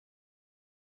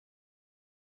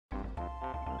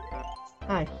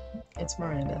Hi, it's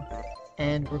Miranda,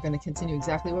 and we're going to continue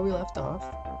exactly where we left off,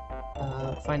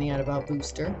 finding out about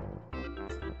Booster.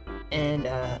 And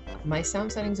my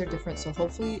sound settings are different, so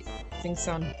hopefully things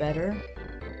sound better.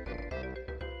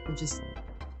 Or just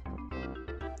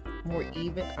more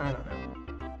even. I don't know.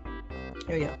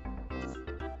 Here we go.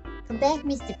 Come back,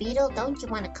 Mr. Beetle. Don't you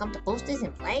want to come to Boosters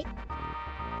and play?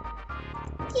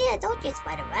 Yeah, don't just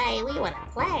run away. We want to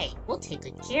play. We'll take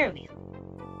good care of you.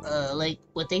 Like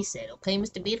what they said, okay,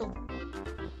 Mr. Beetle?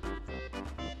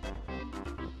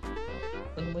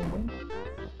 Win.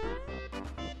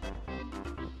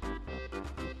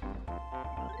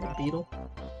 The beetle.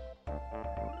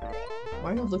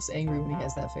 Mario looks angry when he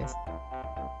has that face.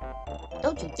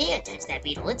 Don't you dare touch that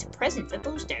beetle. It's a present for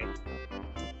Booster.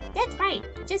 That's right.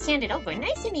 Just hand it over,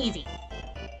 nice and easy.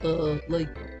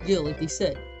 Like they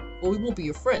said. Well, we won't be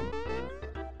your friend.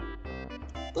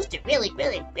 Booster really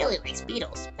likes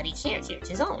beetles, but he can't catch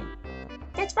his own.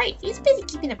 That's right. He's busy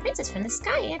keeping the princess from the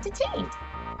sky entertained.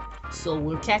 So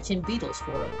we're catching beetles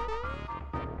for him.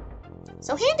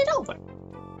 So hand it over.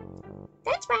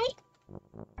 That's right.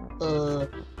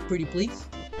 Pretty please?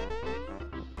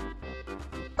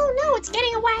 Oh no, it's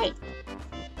getting away.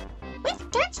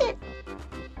 Quick, catch it.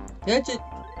 Catch it.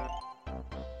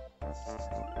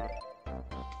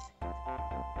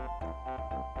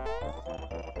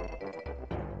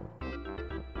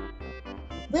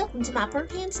 Welcome to my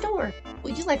first-hand store.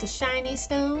 Would you like a shiny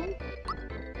stone?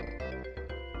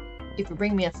 If you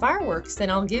bring me a fireworks, then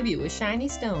I'll give you a shiny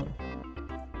stone.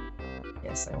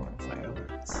 Yes, I want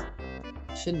fireworks.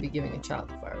 Shouldn't be giving a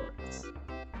child fireworks.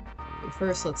 But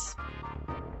first, let's...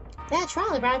 That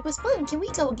trolley ride was fun. Can we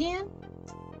go again?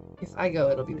 If I go,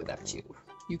 it'll be without you.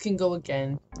 You can go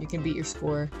again. You can beat your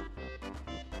score.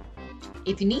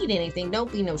 If you need anything,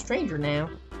 don't be no stranger now.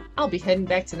 I'll be heading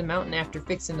back to the mountain after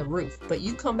fixing the roof, but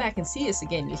you come back and see us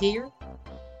again, you hear?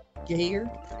 You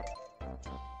hear?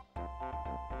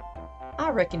 I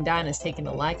reckon Dinah's taking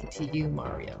a liking to you,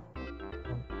 Mario.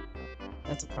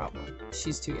 That's a problem.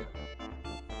 She's too young.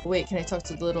 Wait, can I talk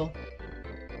to the little...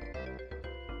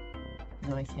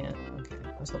 No, I can't. Okay,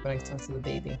 I was hoping I could talk to the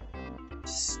baby.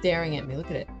 Just staring at me, look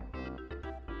at it.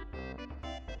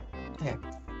 Okay.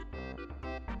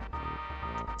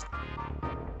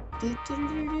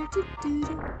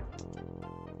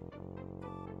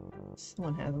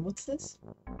 Someone has them. What's this?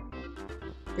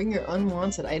 Bring your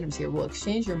unwanted items here. We'll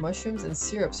exchange your mushrooms and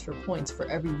syrups for points. For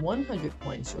every 100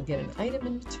 points, you'll get an item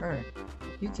in return.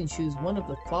 You can choose one of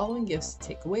the following gifts to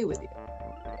take away with you.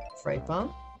 Fright bomb,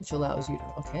 which allows you to...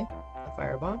 Okay. A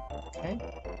fire bomb. Okay.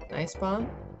 Nice bomb.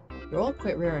 They're all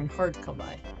quite rare and hard to come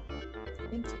by.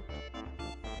 Thank you.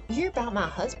 You hear about my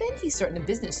husband? He's starting a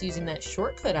business using that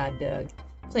shortcut I dug.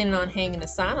 Planning on hanging a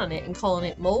sign on it and calling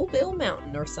it Moleville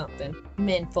Mountain or something.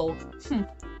 Menfolk.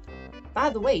 By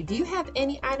the way, do you have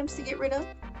any items to get rid of?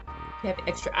 If you have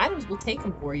extra items, we'll take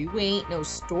them for you. We ain't no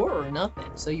store or nothing,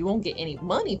 so you won't get any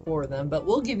money for them, but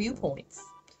we'll give you points.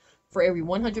 For every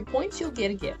 100 points, you'll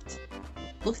get a gift.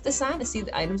 Look at the sign to see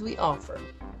the items we offer.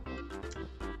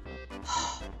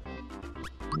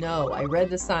 No, I read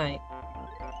the sign.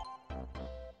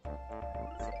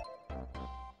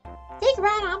 Take a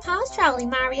ride on Paul's trolley,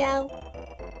 Mario.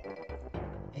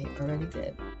 I already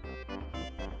did.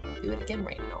 Do it again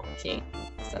right now, okay?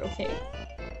 Is that okay?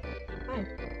 Hi.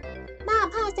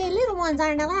 Mom, Pa say little ones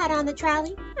aren't allowed on the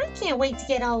trolley. I can't wait to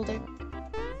get older.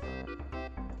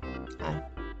 Hi.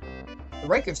 The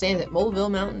record stands at Moleville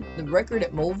Mountain. The record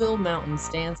at Moleville Mountain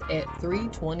stands at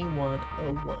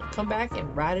 3:21:01. Come back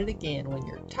and ride it again. When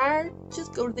you're tired,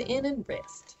 just go to the inn and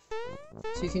rest.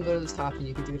 So you can go to the top and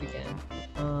you can do it again.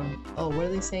 Oh, what are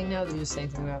they saying now? They're just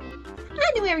saying something about...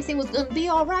 I knew everything was gonna be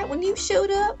alright when you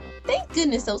showed up. Thank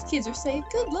goodness those kids are safe.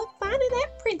 Good luck finding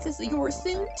that princess of yours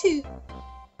soon, too.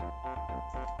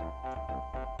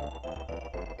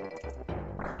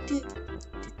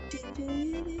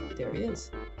 There he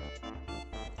is.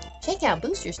 Check out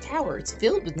Booster's Tower. It's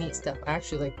filled with neat stuff. I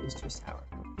actually like Booster's Tower.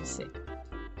 Let's see.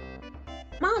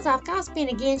 Mom's off gossiping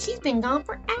again. She's been gone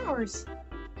for hours.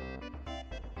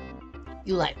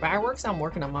 You like fireworks? I'm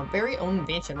working on my very own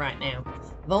invention right now.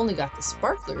 I've only got the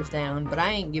sparklers down, but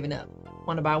I ain't giving up.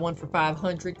 Want to buy one for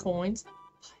 500 coins?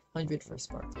 500 for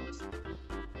sparklers.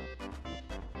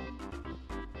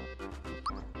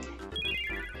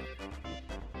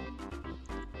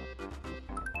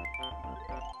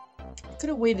 I could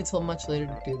have waited till much later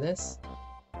to do this.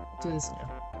 I'll do this now.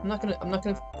 I'm not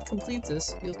gonna complete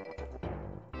this.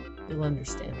 You'll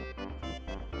understand.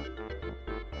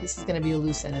 This is gonna be a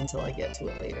loose end until I get to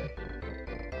it later.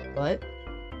 But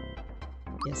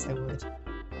yes, I would.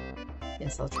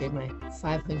 Yes, I'll trade my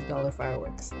 $500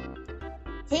 fireworks.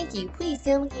 Thank you. Please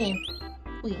come again.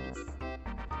 Please.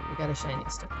 We got a shiny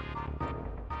star.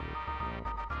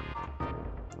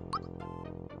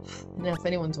 Now, if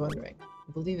anyone's wondering,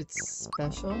 I believe it's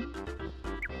special.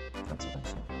 Not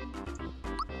special.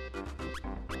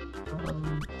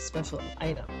 Special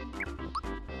item.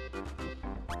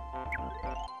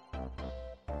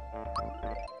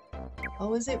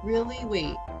 Oh, is it really?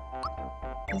 Wait.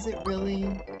 Is it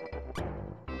really?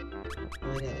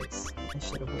 Oh, it is. I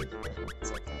should have waited then.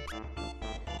 It's okay.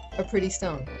 A pretty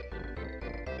stone.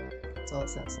 That's all it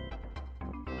says.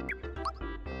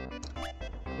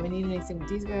 Do I need anything with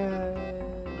these guys?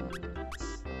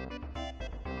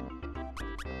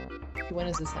 When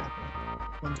is this happening?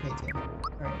 122.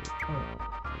 Alright.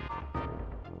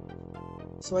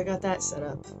 So I got that set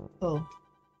up. Oh.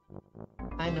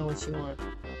 I know what you want.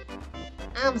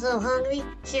 I'm so hungry.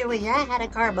 Sure wish I had a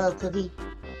carbo cookie.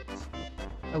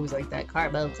 I was like that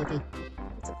carbo cookie.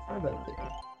 It's a carbo cookie.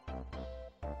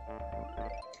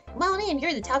 Come on in,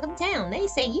 you're the talk of the town. They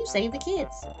say you save the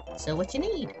kids. So what you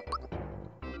need?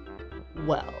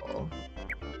 Well,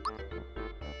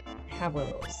 I have one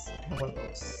of those. I have one of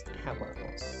those. I have one of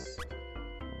those.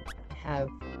 I have...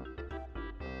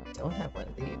 don't have one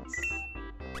of these.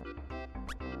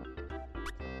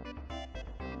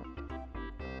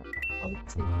 I'll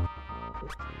take...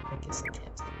 I guess I can't take these.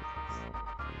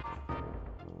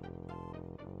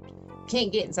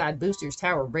 Can't get inside Booster's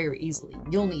tower very easily.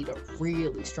 You'll need a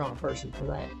really strong person for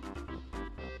that.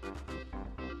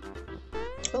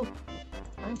 Oh,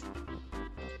 fine.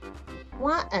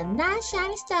 What a nice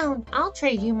shiny stone. I'll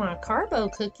trade you my carbo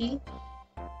cookie.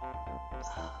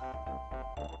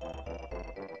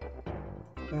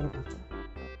 Forgot about that.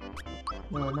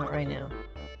 No, not right now.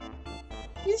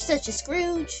 You're such a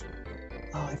Scrooge.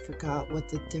 Oh, I forgot what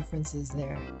the difference is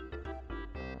there.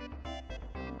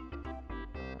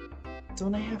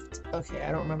 Don't I have to? Okay,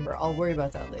 I don't remember. I'll worry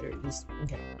about that later. Just,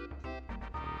 okay.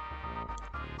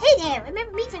 Hey there,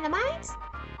 remember me from the mines?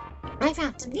 I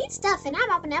found some neat stuff and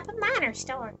I'm opening up a miner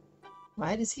store.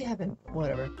 Why does he have an...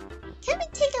 whatever. Come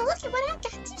and take a look at what I've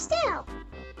got to sell.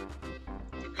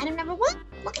 Item number 1,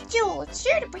 Lucky Jewel. It's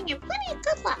sure to bring you plenty of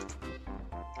good luck.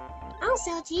 I'll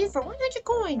sell it to you for 100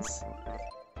 coins.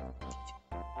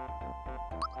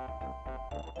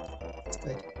 That's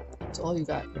good. That's all you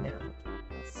got for now.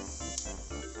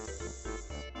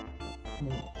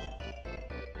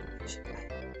 Should I?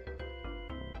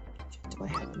 Do I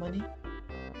have the money?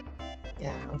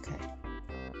 Yeah, okay.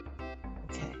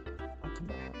 Okay, I'll come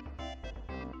back.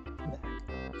 Come back.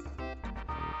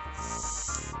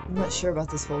 I'm not sure about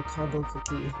this whole carbo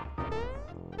cookie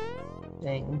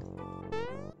thing.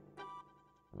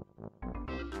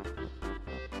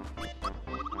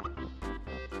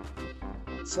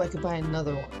 So I could buy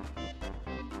another one.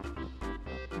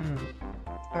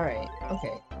 Alright,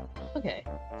 okay. Okay.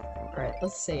 Alright,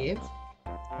 let's save.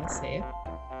 Let's save.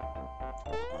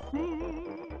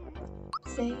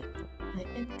 Save. I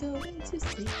am going to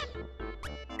save.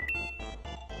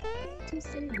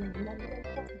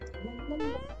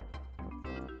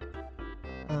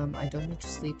 I don't need to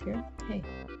sleep here. Hey.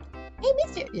 Hey,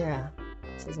 mister. Yeah.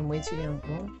 It says I'm way too young.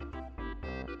 Well,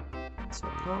 that's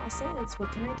what Paul says.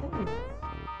 What can I tell you?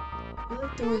 I feel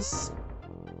like there was...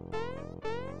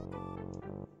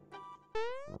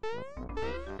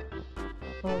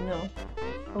 oh no.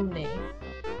 Oh nay.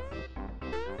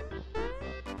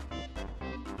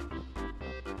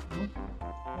 No.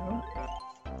 No.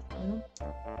 No.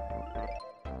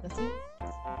 Nothing?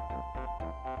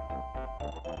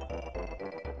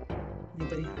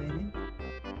 Anybody hiding?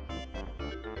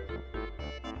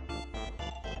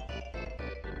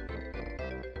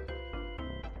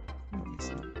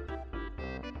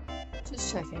 Just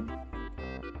checking.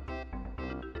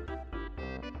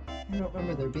 I don't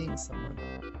remember there being someone.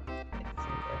 I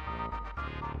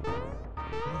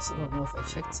also don't know if I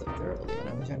checked so thoroughly when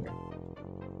I was younger.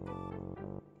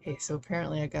 Okay, so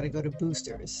apparently I gotta go to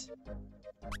Boosters.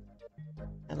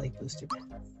 I like Booster Pets.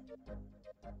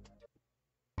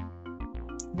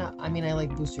 Not, I mean, I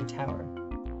like Booster Tower.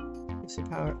 Booster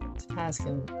Power Taz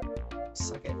can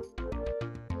suck it.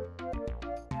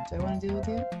 Do I want to deal with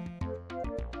you?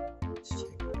 Let's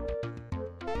check.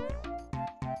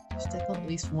 There's definitely at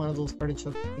least one of those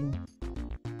artichoke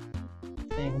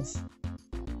things. I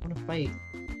want to fight.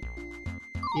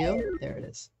 You? There it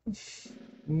is.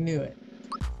 Knew it.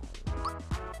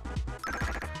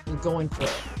 I'm going for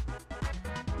it.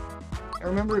 I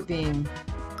remember it being...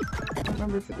 I don't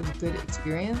remember if it was a good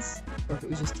experience, or if it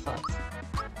was just tough.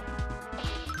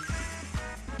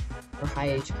 Or high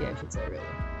HP, I should say, really.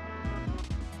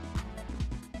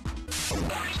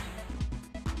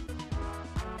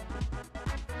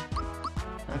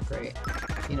 Not great.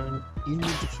 You know, you need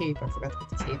the cape. I forgot to put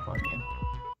the cape on you.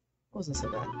 It wasn't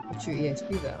so bad. What's your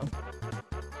EXP though?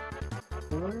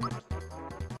 4?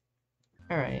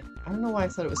 Alright. I don't know why I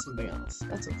thought it was something else.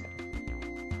 That's okay.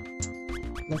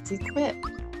 Let's equip.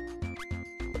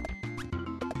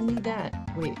 I need that.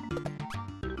 Wait.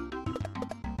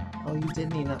 Oh, you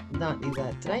did not need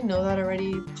that. Did I know that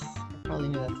already? I probably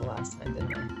knew that the last time,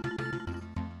 didn't I?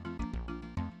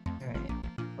 Alright.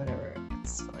 Whatever.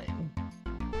 It's fine.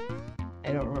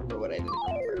 I don't remember what I didn't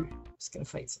remember. I'm just gonna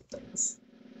fight some things.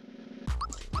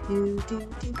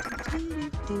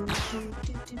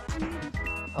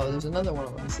 Oh, there's another one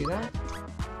of them. You see that?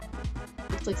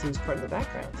 Looks like he was part of the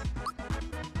background.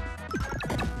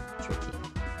 Tricky.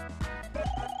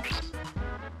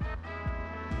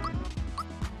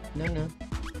 No, no.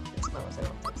 That's not what I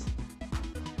want.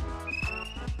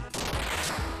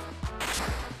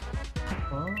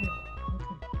 Oh,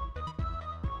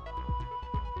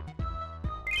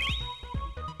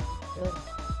 okay.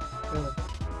 Really?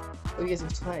 Oh, you guys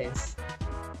have twice.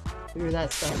 We were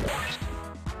that special.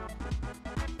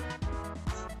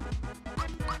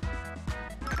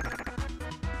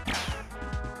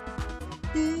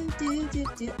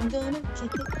 I'm gonna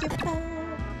kick your butt.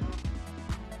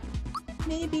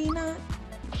 Maybe not.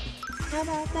 How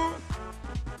about that?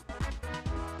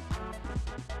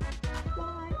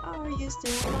 Why are you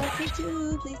still alive? Could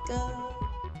you please go?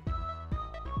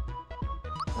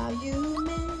 Wow, you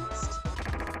missed.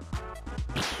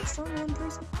 Just on one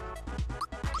person.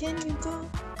 Can you go?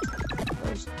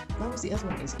 Why was the other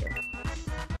one easier?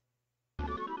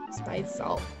 Spy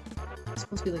salt. It's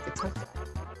supposed to be like a tough guy.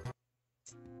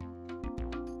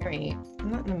 Alright, I'm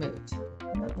not in the mood.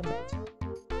 I'm not in the mood.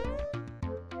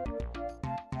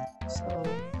 So...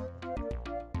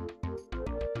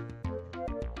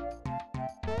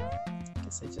 I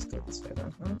guess I just go this way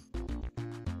then, huh?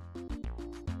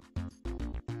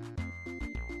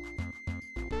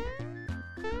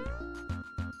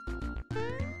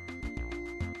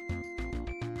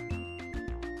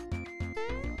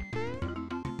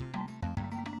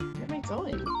 Where am I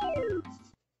going?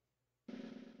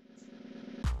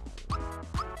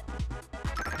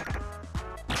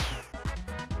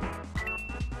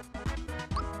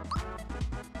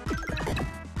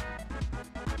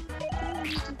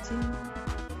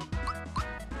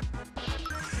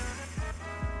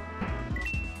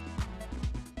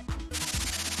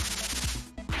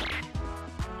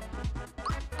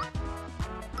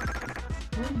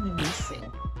 What am I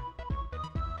missing?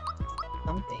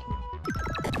 Something.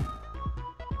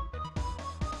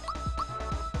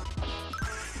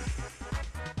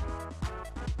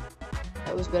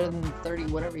 That was better than the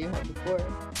 30 whatever you had before.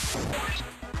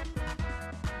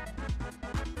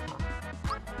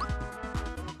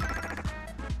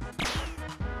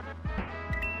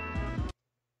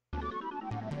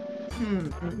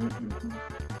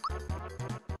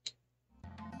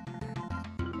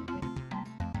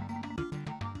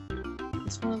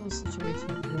 It's one of those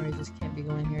situations where I just can't be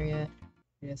going here yet.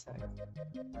 Wait a sec.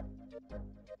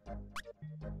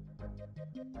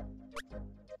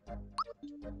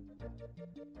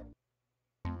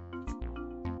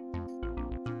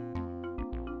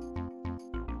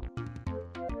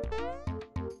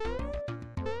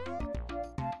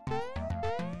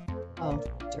 Oh,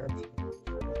 derp.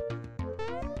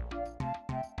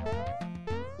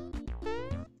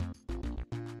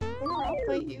 I'll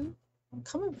fight you. I'm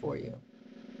coming for you.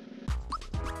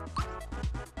 I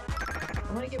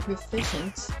want to get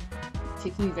proficient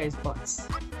kicking you guys' butts.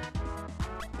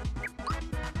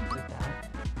 Like that.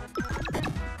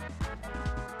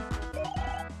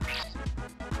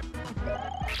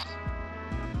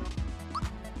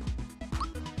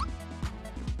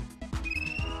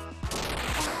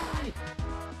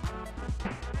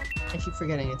 I keep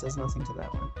forgetting it does nothing to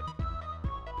that one.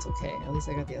 It's okay, at least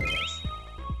I got the other guys.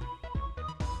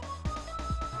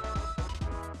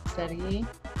 Steady.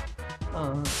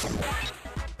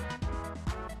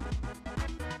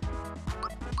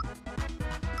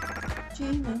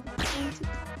 Gina,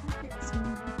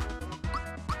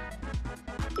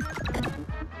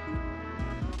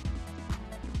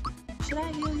 should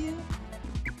I heal you?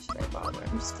 Should I bother?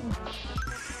 I'm just gonna...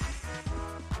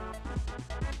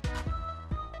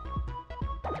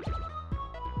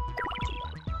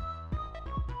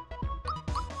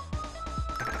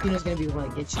 Gina's gonna be the one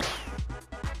to get you.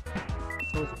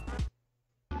 Told you.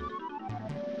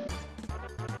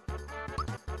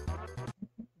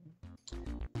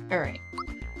 Alright.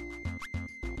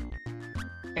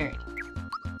 Alright.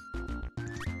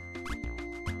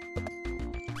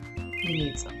 You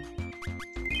need some.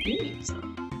 You need some.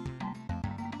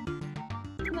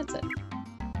 And that's it.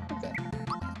 Okay.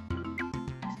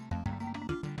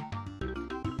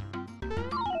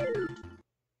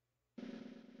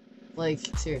 Like,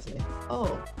 seriously.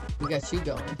 Oh, we got you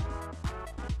going.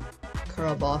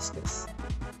 Karaboscus.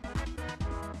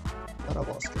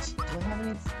 Karaboscus. Do I have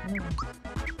any? No.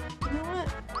 You know what?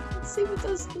 Let's see what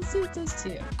does. Let's see what it does to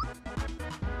you.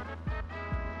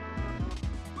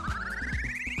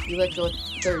 You let go of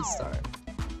 3rd star.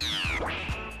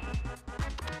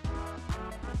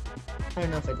 I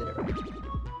don't know if I did it right.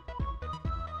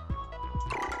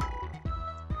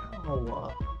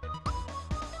 Oh,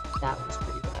 that was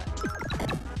pretty bad.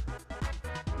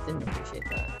 Didn't appreciate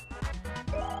that.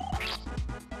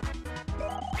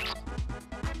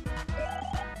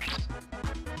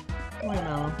 Come on,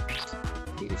 Mallow.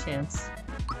 Get your chance.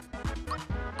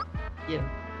 Get him.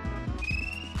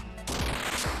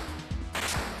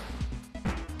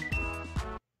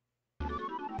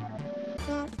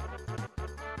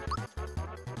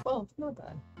 Well, not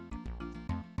bad.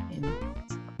 And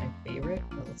it's not my favorite,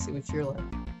 but let's see what you're like.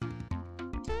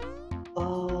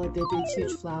 Oh, the big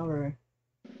huge flower.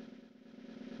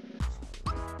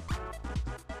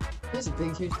 There's a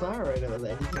big huge flower right over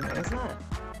there. Did you notice that?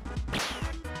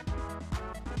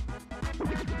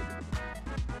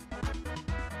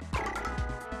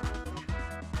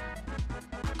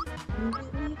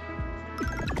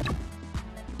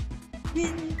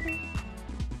 Really hurt.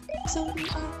 So do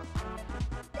I.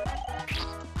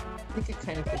 I think it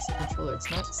kind of fits the controller. It's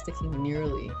not sticking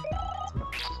nearly as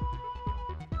much.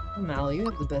 Oh, Mal, you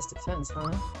have the best defense,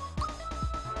 huh?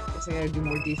 Guess I gotta do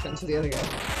more defense with the other guy.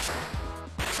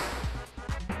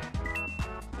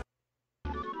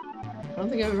 I don't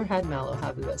think I've ever had Mallow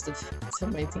have the best defense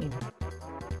on my team.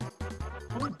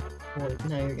 Oh, well,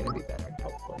 now you're gonna be better,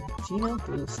 hopefully. Geno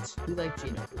boost. We like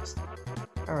Geno boost.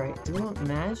 Alright, do we want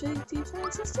magic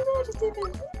defense? Let's do magic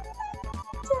defense!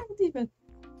 Attack defense!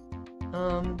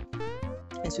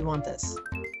 Yes, we want this.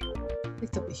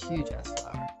 Picked up a huge ass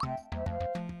flower.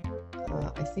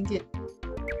 I think it...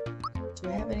 Do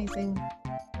I have anything?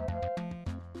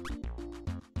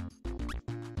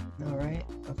 No, right?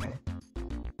 Okay.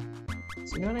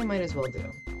 So you know what I might as well do?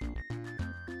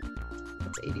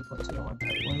 That's 80 points, we don't want that.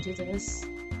 We want to do this.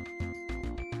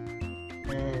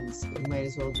 And we might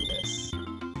as well do this.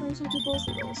 Might as well do both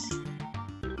of those.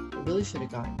 I really should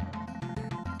have gotten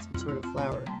some sort of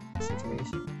flower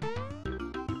situation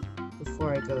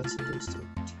before I go to those two.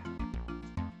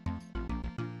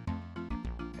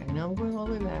 I know I'm going all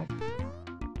the way back.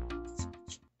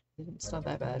 It's not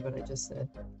that bad, but I just said.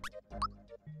 I'm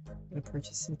gonna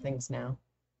purchase some things now.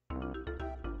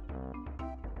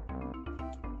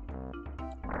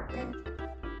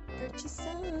 Purchase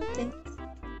something.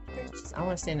 Purchase. I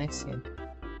want to stand next to you.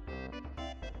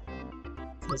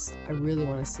 Because I really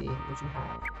want to see what you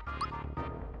have.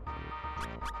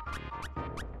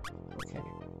 Okay.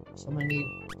 So I'm gonna need...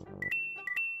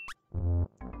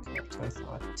 Okay, that's what I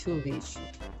thought. 2 of each.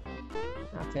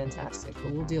 Not fantastic,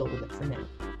 but we'll deal with it for now.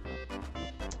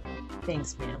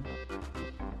 Thanks, ma'am.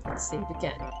 Let's save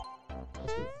again.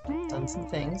 We've done some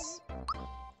things.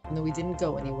 Even though we didn't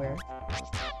go anywhere.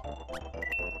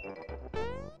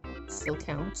 It still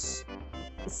counts.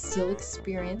 It's still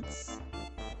experience.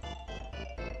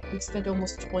 We've spent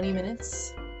almost 20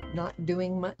 minutes not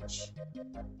doing much.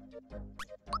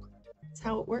 That's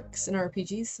how it works in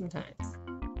RPGs sometimes.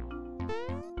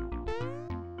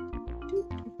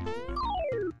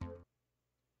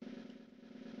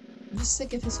 I'm just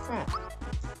sick of his crap.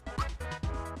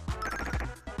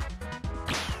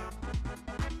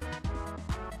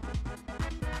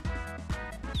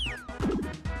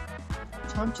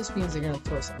 Chomp just means they're gonna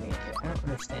throw something at you. I don't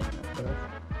understand that, but okay.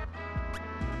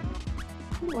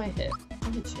 Who do I hit?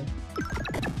 I'll hit you.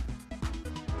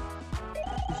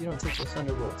 Because you don't take those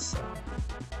thunderbolts, so...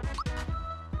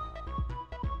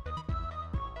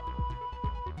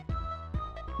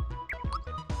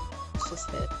 Let's just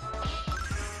hit.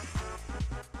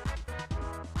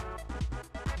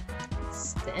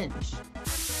 Stench.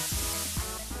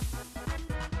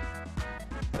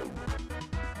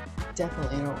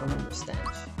 Definitely don't remember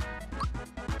stench.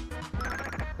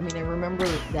 I mean, I remember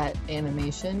that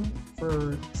animation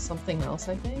for something else,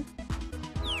 I think.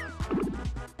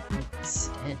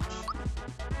 Stench.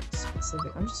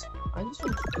 Specific. I just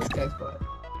want to kick this guy's butt.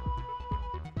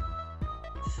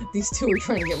 These two are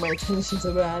trying to get my attention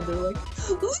so bad. They're like,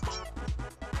 look!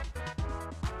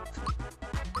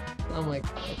 I'm like,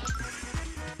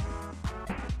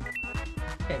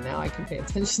 okay, now I can pay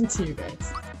attention to you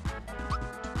guys.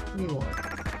 What do you want?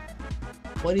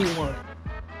 What do you want?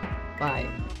 Buy it.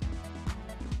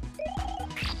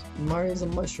 Mario's a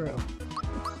mushroom.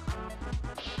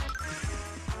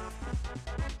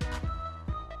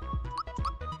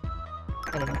 I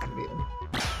don't know what to do,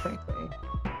 frankly.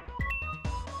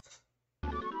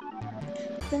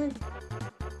 done.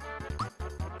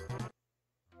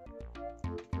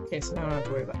 Okay, so now I don't have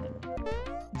to worry about him.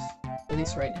 At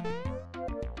least right now.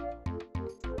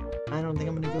 I don't think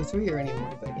I'm gonna go through here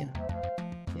anymore, but you know.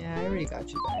 Yeah, I already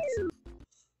got you guys.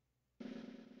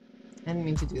 I didn't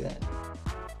mean to do that.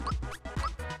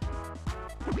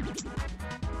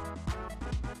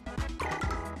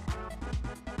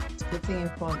 It's a good thing you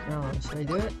fought now. Should I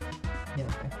do it? Yeah,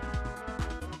 okay.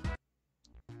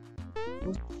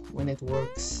 Ooh, when it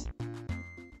works.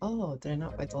 Oh, did I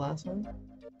not fight the last one?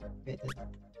 Okay, I did.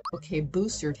 Okay,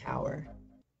 booster tower.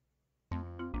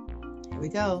 Here we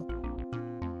go.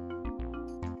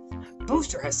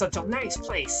 Booster has such a nice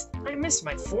place. I miss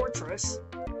my fortress.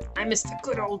 I miss the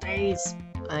good old days.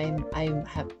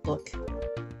 Look.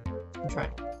 I'm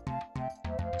trying.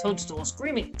 Toadstool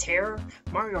screaming in terror.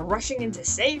 Mario rushing in to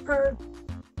save her.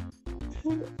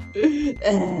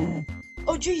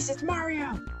 Oh jeez, it's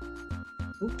Mario!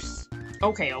 Oops.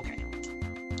 Okay.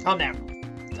 Calm down.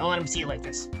 Don't let him see you like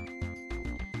this.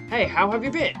 Hey, how have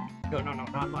you been? No,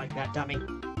 not like that, dummy.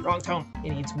 Wrong tone. He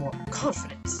needs more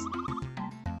confidence.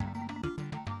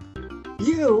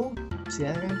 You? See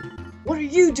that guy? What are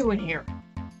you doing here?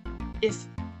 If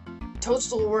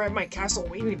Toadstool were at my castle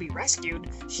waiting to be rescued,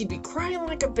 she'd be crying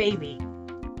like a baby.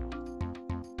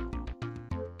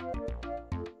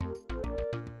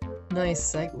 Nice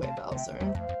segue, Bowser.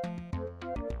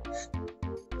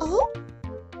 Oh?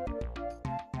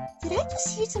 Did I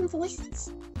just hear some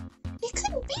voices? It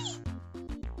couldn't be.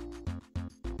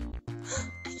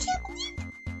 I can't believe it.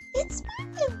 It's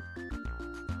Mario.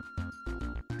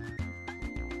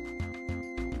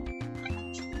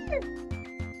 I'm here.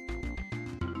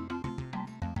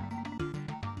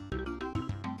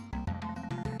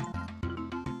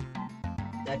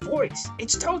 That voice,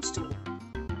 it's Toadstool.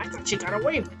 I thought she got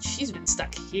away, but she's been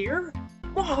stuck here.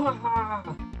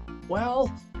 Wahaha!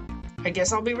 Well, I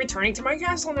guess I'll be returning to my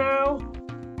castle now.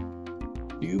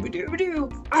 Doo-ba-doo-ba-doo!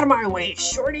 Out of my way,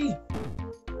 shorty!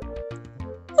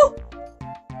 Oh!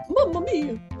 Mamma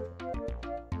mia!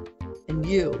 And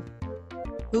you?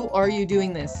 Who are you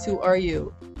doing this? Who are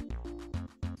you?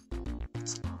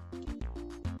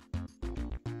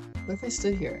 What if I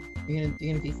stood here? You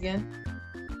gonna peek again?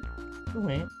 Oh,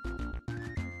 wait.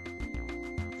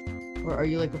 Or are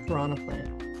you like a piranha plant?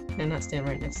 Can I not stand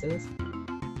right next to this?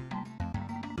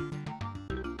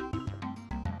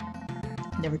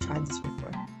 Never tried this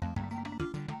before.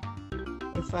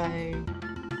 What if I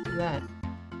do that?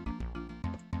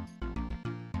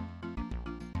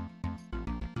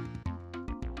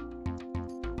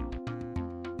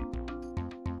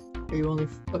 Are you only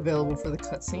available for the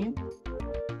cutscene?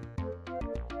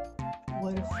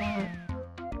 What if I...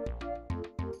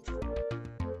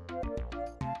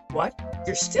 What?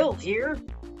 You're still here?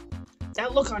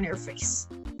 That look on your face.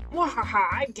 Wahaha,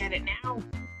 I get it now.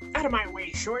 Out of my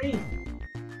way, shorty.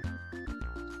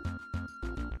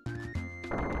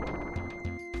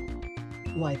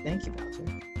 Why, thank you, Bowser.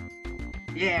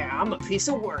 Yeah, I'm a piece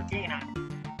of work, ain't I?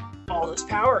 All this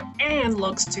power and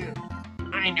looks too.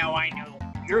 I know.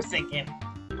 You're thinking,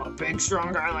 a big,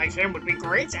 strong guy like him would be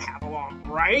great to have along,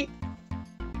 right?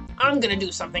 I'm gonna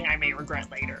do something I may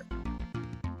regret later.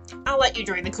 I'll let you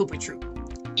join the Koopa Troop.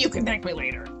 You can thank me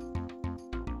later.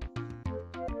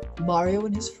 Mario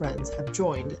and his friends have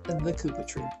joined the Koopa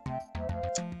Troop.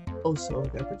 Oh, so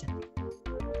they're pretending.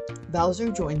 Bowser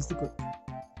joins the group.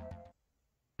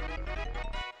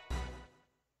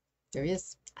 There he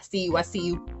is. I see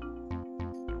you.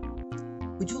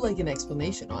 Would you like an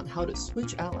explanation on how to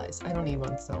switch allies? I don't even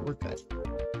understand. We're good.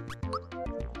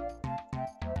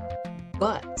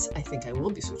 But I think I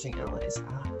will be switching allies.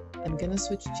 I'm gonna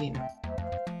switch Gino.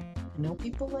 I know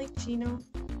people like Gino.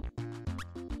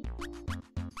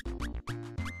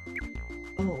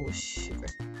 Oh, sugar.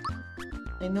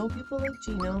 I know people like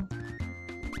Gino.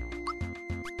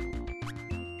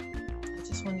 I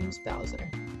just want to use Bowser.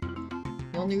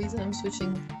 The only reason I'm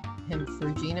switching him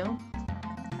for Gino,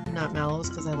 not Mallow, is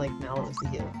because I like Mallow as the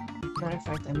healer. Matter of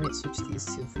fact, I might switch these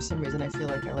two. For some reason, I feel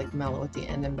like I like Mallow at the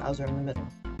end and Bowser in the middle.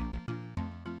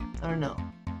 I don't know.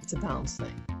 It's a balance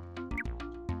thing.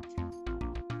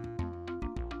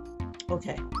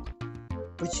 Okay.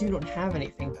 But you don't have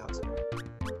anything, Bowser.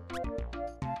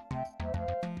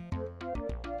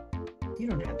 You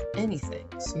don't have anything.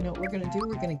 So you know what we're gonna do?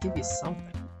 We're gonna give you something.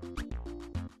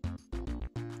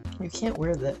 You can't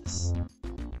wear this.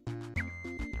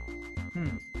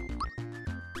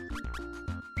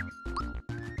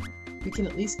 We can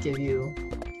at least give you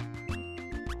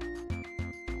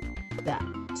that.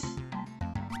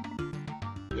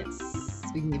 Yes,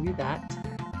 we can give you that.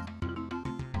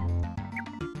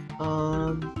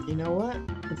 You know what?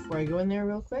 before I go in there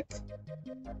real quick.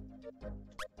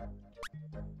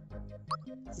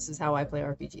 This is how I play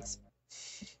RPGs.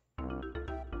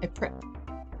 I prep.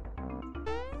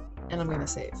 And I'm gonna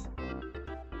save.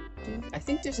 I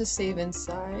think there's a save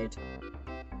inside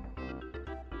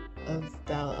of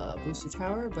the booster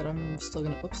tower, but I'm still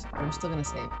gonna, oops, I'm still gonna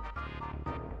save.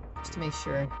 Just to make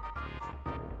sure.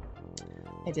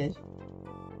 I did.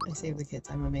 I saved the kids,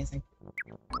 I'm amazing.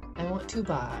 I want to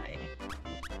buy.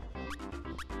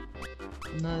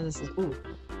 None of this is, ooh.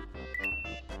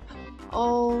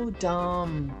 Oh,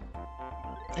 dumb.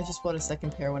 I just bought a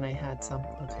second pair when I had some.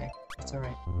 Okay, it's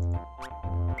alright.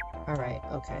 Alright,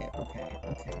 okay.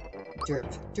 Derp.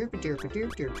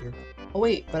 Derp. Oh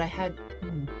wait, but I had...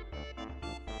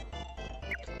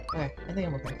 Okay, I think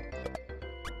I'm okay.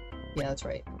 Yeah, that's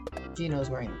right. Gino's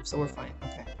wearing them, so we're fine.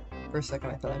 Okay. For a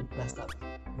second I thought I messed up.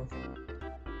 Okay.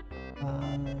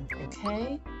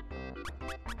 Okay.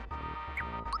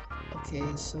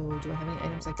 Okay, so do I have any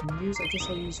items I can use? I guess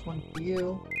I'll use one for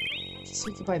you. Just so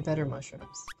we can buy better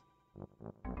mushrooms.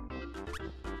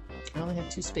 I only have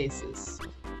 2 spaces.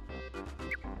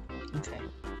 Okay.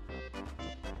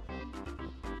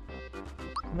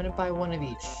 I'm gonna buy one of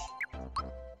each.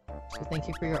 So thank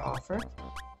you for your offer.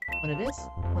 One of this,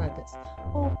 one of this.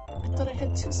 Oh, I thought I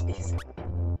had 2 spaces.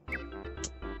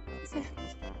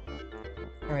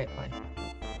 Alright, fine.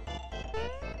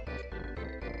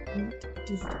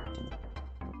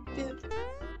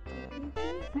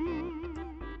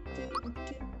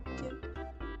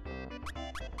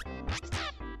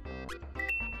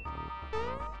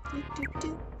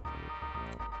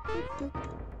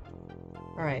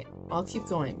 Alright, I'll keep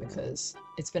going because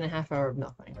it's been a half hour of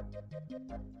nothing.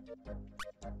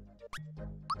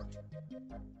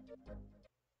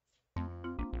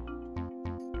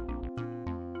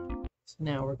 So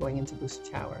now we're going into Booster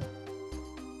Tower.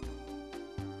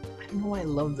 I don't know why I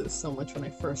loved this so much when I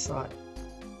first saw it.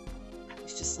 I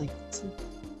was just like,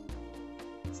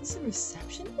 is this a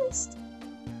receptionist?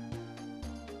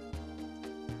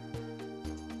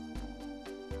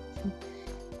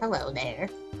 Hello there.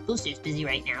 Booster's busy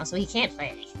right now, so he can't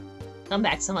play. Come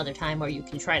back some other time or you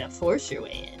can try to force your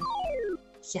way in.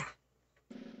 Yeah.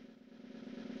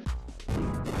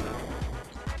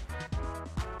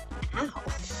 Ow.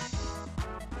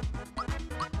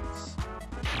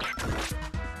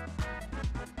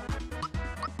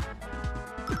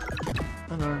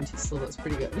 Unarmed, he still looks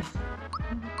pretty good.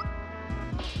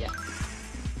 Yeah.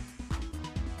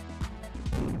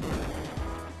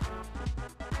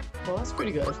 Well, that's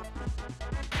pretty good.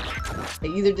 I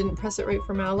either didn't press it right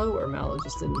for Mallow, or Mallow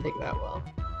just didn't take that well.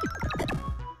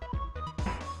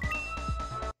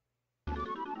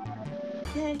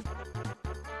 Yay!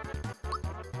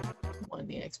 1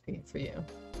 EXP for you.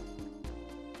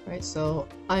 Right, so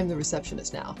I'm the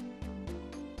receptionist now.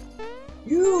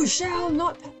 You shall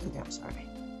not. Okay, I'm sorry.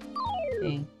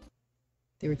 Hey,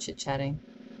 they were chit-chatting.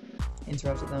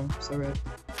 Interrupted them. So rude.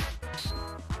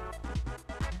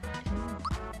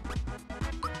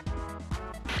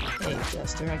 Hey,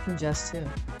 Jester, I can jest too.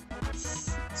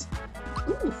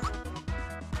 Ooh.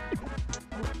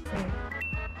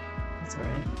 That's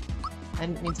alright. I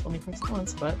didn't mean to only press it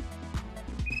once, but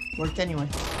worked anyway.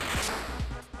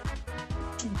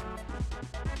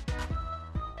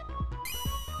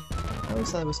 I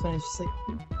always thought it was funny, it's just like...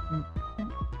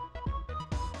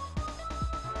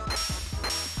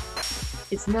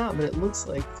 It's not, but it looks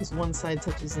like, because one side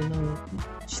touches another.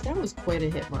 That was quite a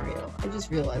hit, Mario. I just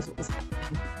realized what was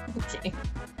happening. Okay.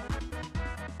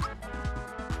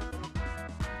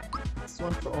 This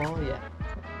one for all? Yeah.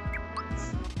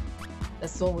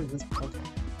 That's the one with this. Okay.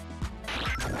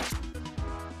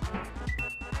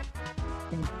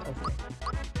 Okay.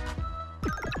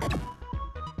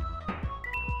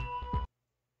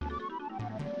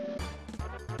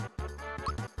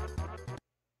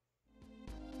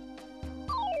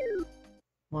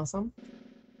 Want some?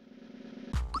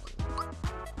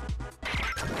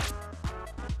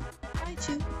 Fight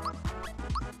you.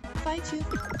 Fight you.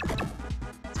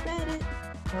 Spread it.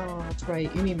 Oh, that's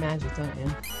right. You need magic, don't you?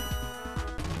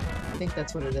 I think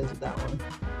that's what it is with that one.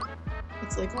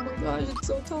 It's like, oh my gosh, it's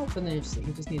so tough, and then you're just like,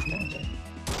 it just needs magic.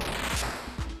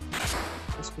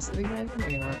 A specific magic?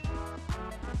 Maybe not.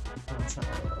 No, that's not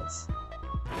what it is.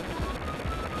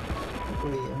 Who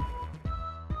are you?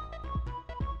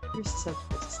 You're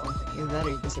susceptible to something. Either that or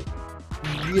you just have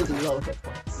really low hit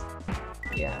points.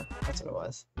 Yeah, that's what it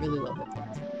was. Really low hit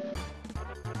points.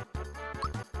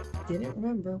 Didn't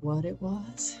remember what it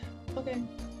was. Okay.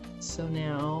 So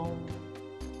now...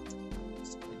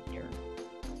 Just put it here.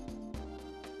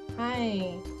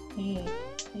 Hi. Hey.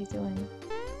 How you doing?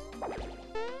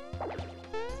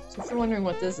 So if you're wondering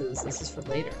what this is for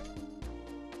later.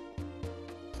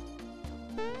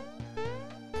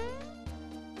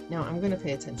 Now I'm gonna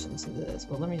pay attention to this.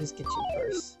 Well, let me just get you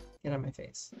first. Get on my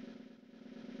face.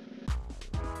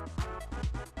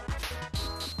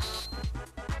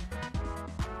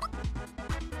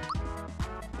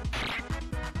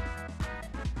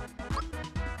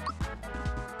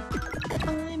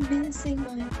 I'm missing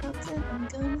my props and I'm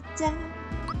gonna die.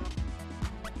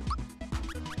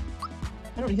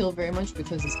 I don't heal very much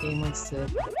because this game likes to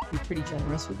be pretty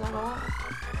generous with that a lot.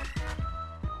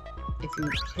 If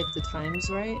you hit the times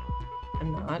right,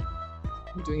 I'm not.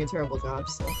 I'm doing a terrible job,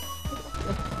 so.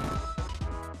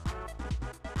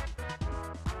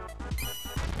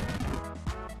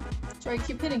 Try to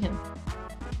keep hitting him.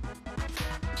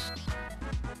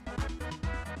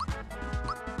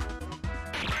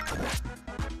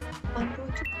 I'm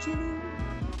going to kill you.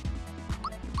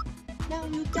 Now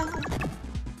you die.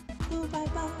 Oh, bye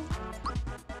bye.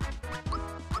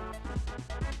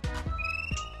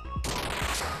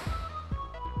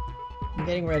 I'm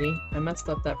getting ready. I messed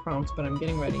up that prompt, but I'm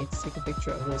getting ready to take a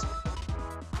picture of those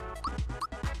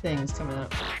things coming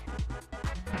up.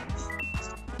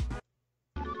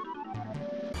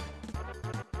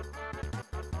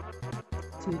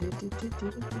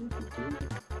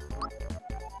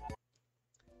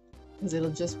 Because it'll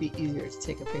just be easier to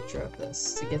take a picture of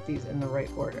this to get these in the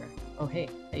right order. Oh hey,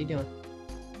 how you doing?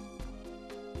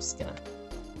 I'm just gonna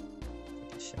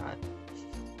take a shot.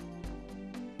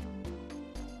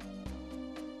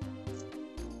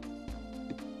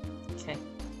 Okay.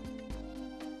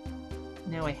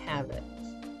 Now I have it.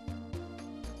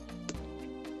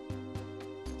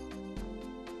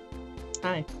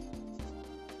 Hi.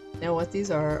 Now what these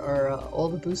are all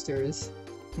the boosters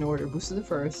in order. Booster the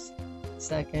first,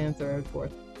 second, third,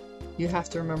 fourth. You have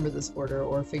to remember this order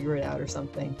or figure it out or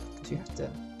something, because you have to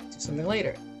do something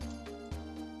later.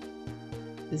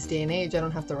 This day and age, I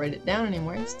don't have to write it down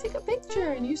anymore. I just take a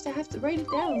picture and you used to have to write it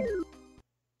down.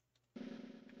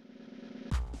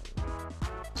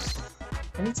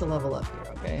 I need to level up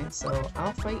here, okay? So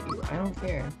I'll fight you. I don't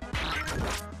care.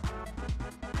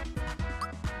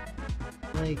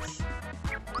 Like,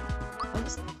 I'll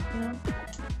just, you know,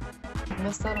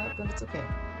 mess that up, but it's okay.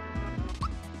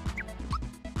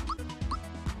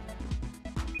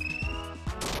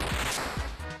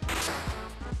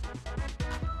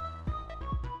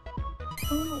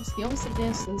 Almost. He almost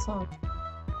danced to the song.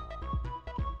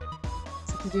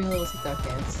 It's like he's doing a little TikTok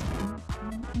dance.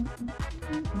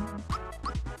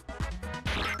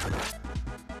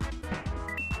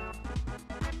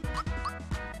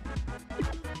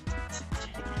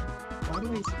 Why do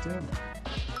I keep doing that?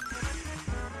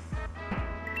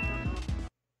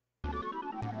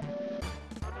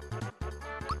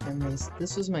 Memories.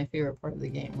 This was my favorite part of the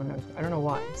game when I don't know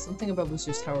why. Something about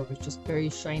Booster's Tower was just very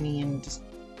shiny and just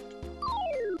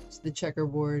the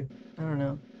checkerboard. I don't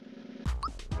know.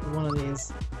 One of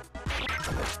these.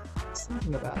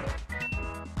 Something about it.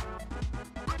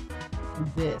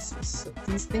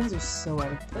 These things are so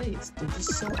out of place. They're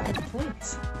just so out of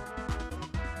place.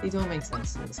 They don't make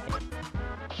sense in this game.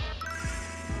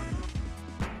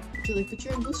 Julie, but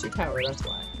you're in Booster Tower, that's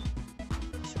why.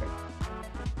 Sure.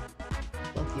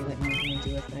 Lucky that means I'm gonna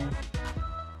do a thing.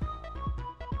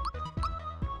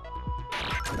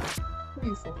 Who are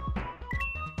you for?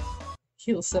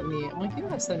 Heal 78. I'm like, you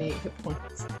don't have 78 hit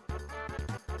points.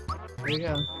 There you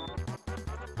go.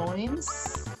 Coins?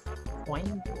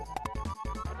 Coin?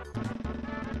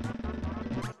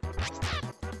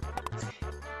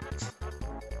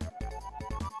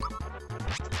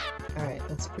 Alright,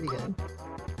 that's pretty good.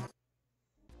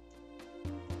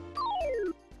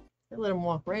 I let him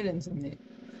walk right into me.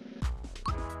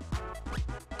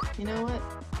 You know what?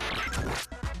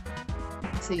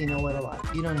 I say you know what a lot.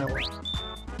 You don't know what.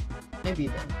 Maybe you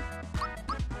don't.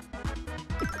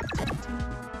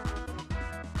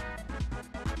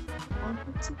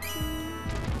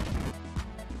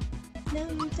 Now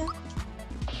you don't.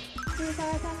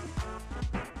 Bye-bye.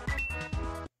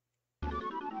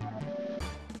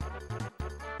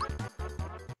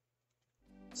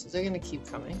 So they're gonna keep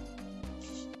coming.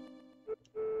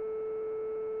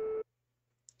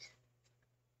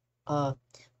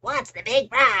 What's the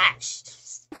big rush?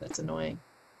 That's annoying.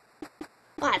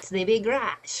 What's the big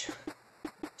rush?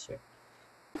 Sure.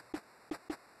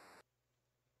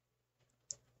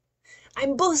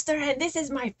 I'm Booster, and this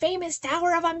is my famous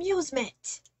tower of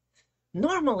amusement.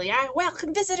 Normally, I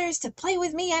welcome visitors to play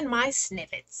with me and my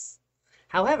snippets.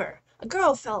 However, a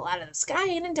girl fell out of the sky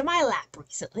and into my lap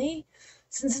recently.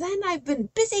 Since then, I've been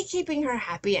busy keeping her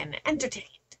happy and entertained.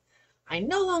 I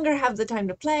no longer have the time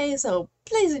to play, so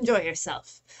please enjoy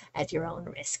yourself. At your own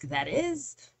risk, that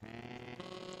is.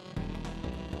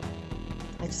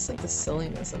 I just like the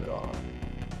silliness of it all.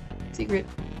 Secret.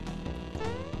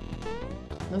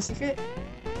 No secret?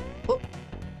 Oh.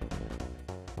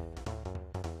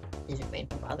 Here's your claim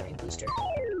for bothering Booster.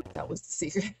 That was the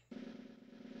secret.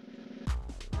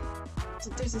 So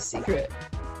there's a secret.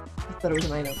 I thought it was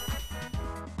an item.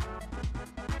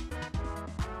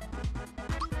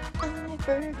 I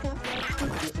forgot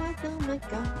what it was, oh my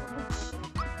gosh.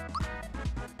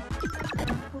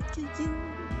 What did you...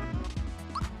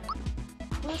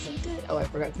 Wasn't good. Oh, I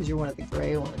forgot because you're one of the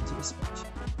gray ones. You're Sponge.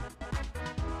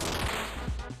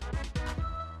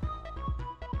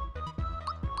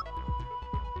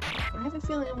 I have a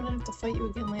feeling I'm gonna have to fight you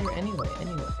again later anyway.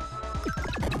 Anyway.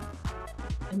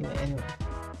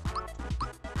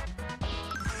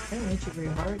 I don't hit you very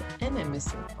hard, and I'm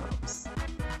missing prompts.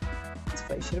 This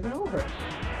fight should have been over.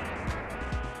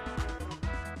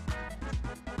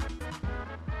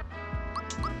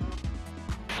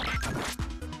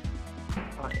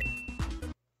 Fine.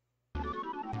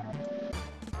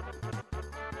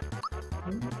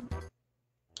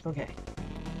 Okay.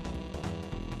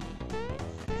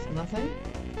 So nothing?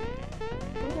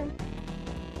 Okay.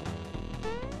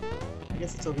 I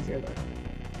guess it's over here though.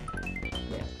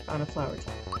 Yeah, found a flower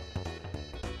top.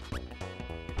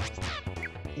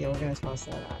 Yeah, we're gonna toss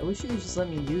that out. I wish you could just let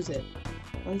me use it.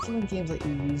 I like it when games let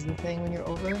you use the thing when you're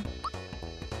over.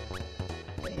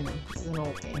 But, you know, this is an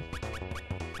old game.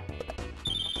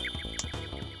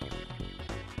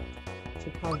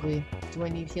 Should probably... Do I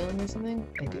need healing or something?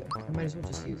 I do. I might as well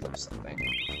just use it or something.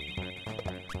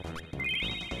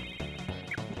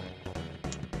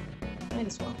 Might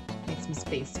as well. Make some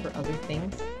space for other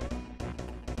things.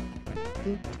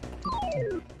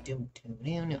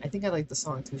 I think I like the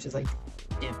song too. It's just like...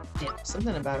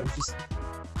 Something about it was just...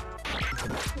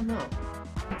 I don't know.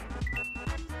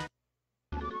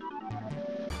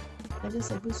 I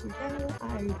just like Booster Battle.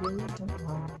 I really don't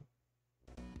know.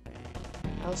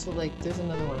 I also like... There's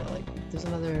another one I like. There's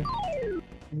another...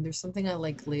 And there's something I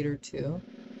like later too.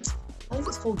 I like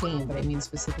this whole game, but I mean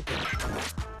specifically.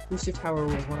 Booster Tower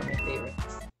was one of my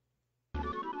favorites.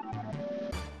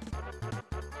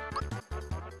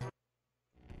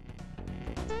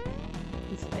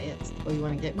 Oh, you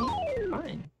want to get me?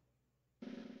 Fine.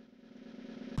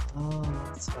 Oh,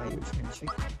 that's why you were trying to trick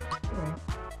me. Alright.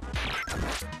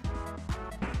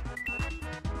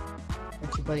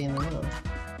 Got your buddy in the middle.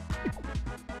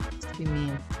 Just be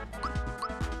mean.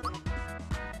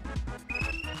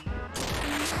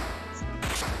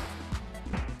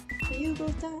 So you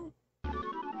both die?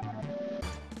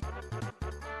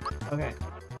 Okay.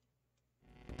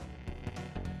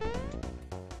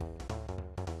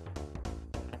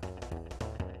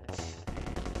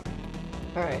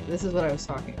 Alright, this is what I was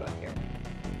talking about here.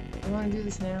 You want to do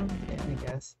this now? Yeah, I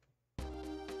guess.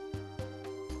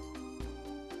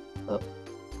 Oh,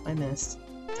 I missed.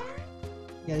 Darn.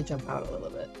 You gotta jump out a little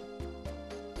bit.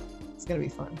 It's gonna be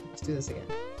fun. Let's do this again.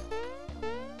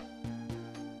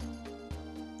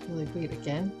 You're like, wait,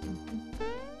 again?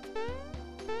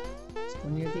 Just go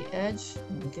near the edge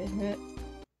and get hit.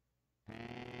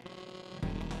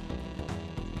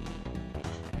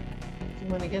 You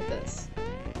want to get this?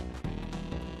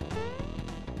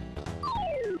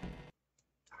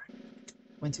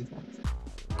 Went too fast.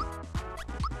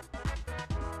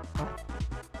 Oh.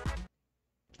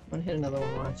 I'm gonna hit another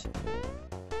one, watch.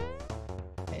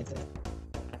 Okay, it's it.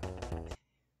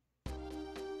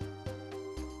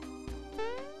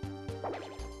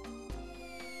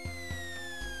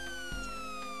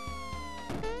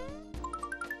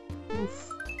 Oof.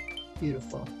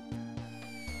 Beautiful.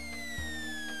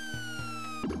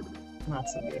 Not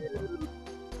so beautiful.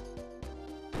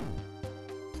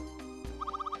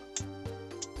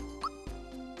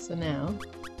 So now,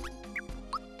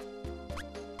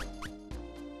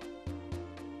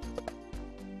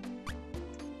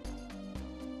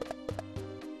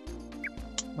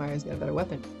 Mario's got a better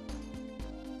weapon.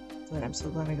 But I'm so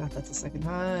glad I got that the second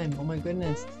time. Oh my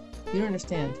goodness. You don't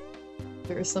understand.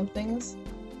 There are some things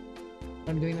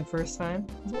that I'm doing the first time.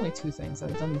 There's only two things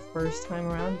that I've done the first time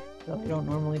around that I don't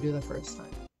normally do the first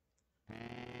time.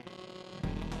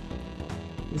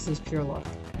 This is pure luck.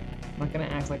 I'm not gonna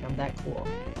act like I'm that cool.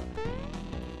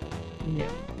 No.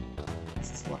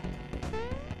 This is luck.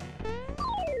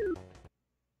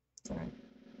 It's alright.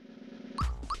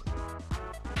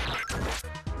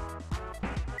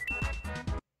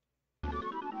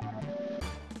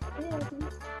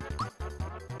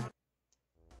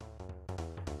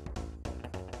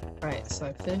 Alright, so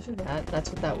I finished with that. That's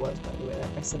what that was, by the way,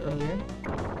 like I said earlier.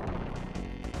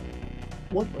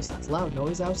 What was that loud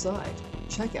noise outside?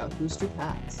 Check out Booster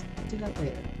Pass. I'll do that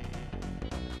later.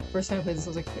 First time I played this, I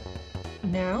was like,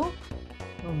 now?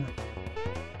 Oh no.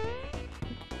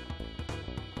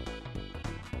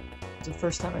 It's the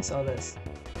first time I saw this.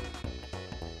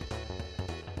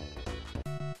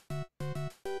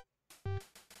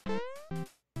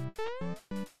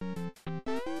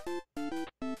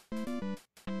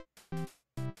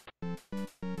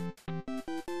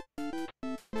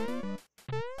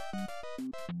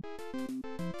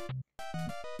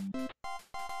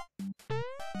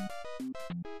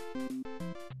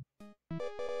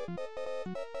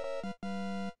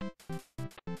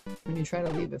 When you try to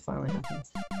leave, it finally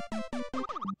happens.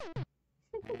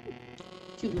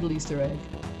 Cute little Easter egg.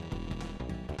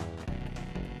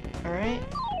 Alright.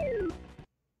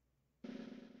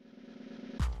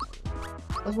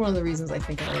 That's one of the reasons I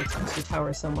think I like Booster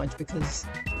Tower so much, because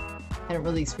I hadn't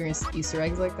really experienced Easter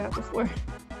eggs like that before.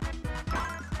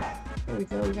 There we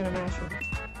go, we got a masher.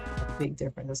 A big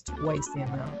difference, that's twice the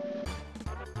amount.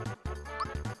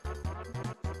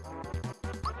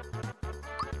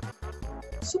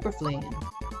 Super Flame.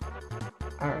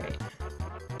 Alright.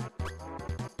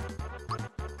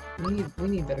 We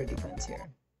need better defense here.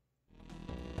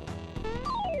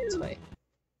 Let's fight.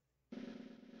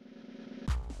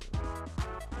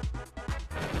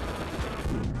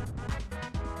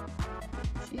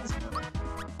 She's not.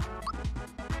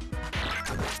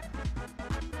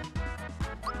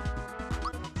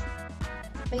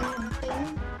 Bam,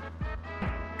 bam.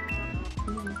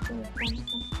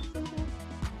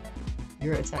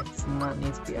 Your attack does not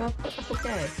need to be up, but that's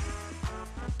okay.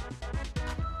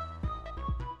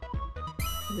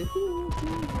 I'm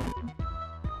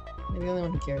the only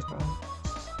one who cares, probably.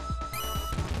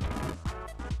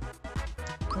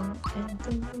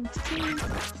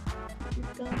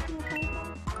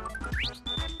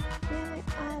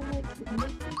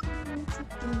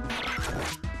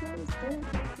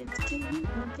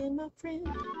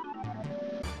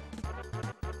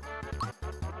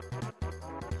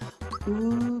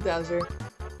 Ooh, Bowser.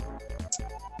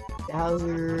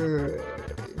 Bowser.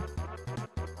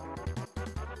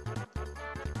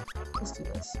 Let's do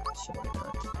this. Sure, why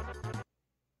not?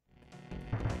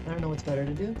 I don't know what's better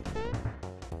to do.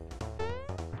 I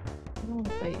don't want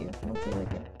to fight you. I don't feel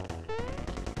like it.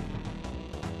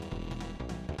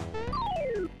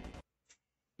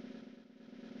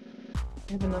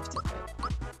 I have enough to fight.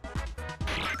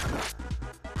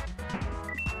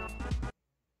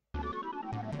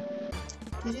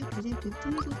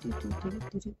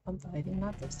 I'm fighting,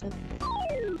 not this time.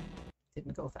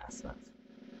 Didn't go fast enough.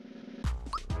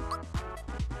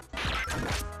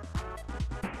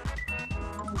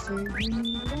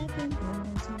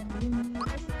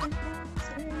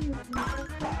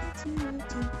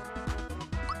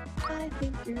 I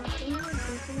think you're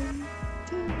doing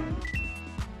too.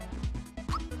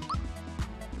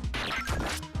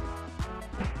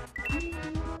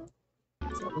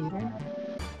 Is that leader?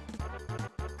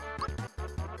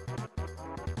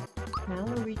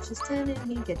 Mallow reaches 10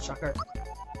 and he gets shocker.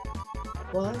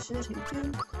 What should he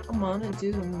do? I'm gonna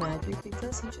do magic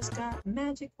because he just got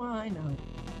magic. Why not?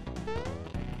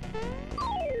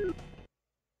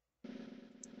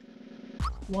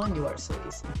 One, you are so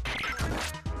easy.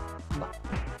 Bye.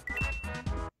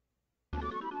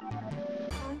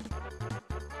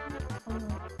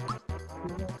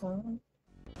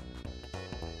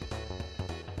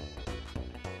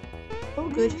 Oh,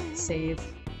 good. Save.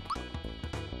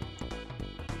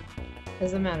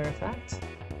 As a matter of fact,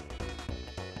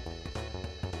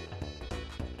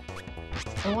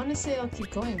 I want to say I'll keep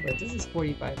going, but this is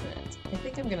 45 minutes. I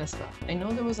think I'm gonna stop. I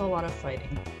know there was a lot of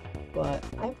fighting, but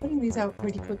I'm putting these out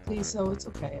pretty quickly, so it's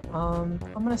okay. I'm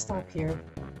gonna stop here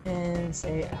and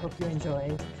say I hope you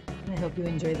enjoyed, and I hope you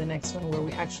enjoy the next one where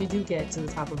we actually do get to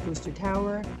the top of Booster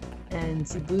Tower and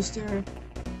see Booster,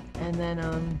 and then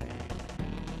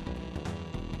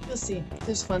you'll see.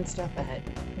 There's fun stuff ahead.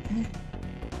 Okay?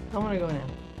 I want to go now.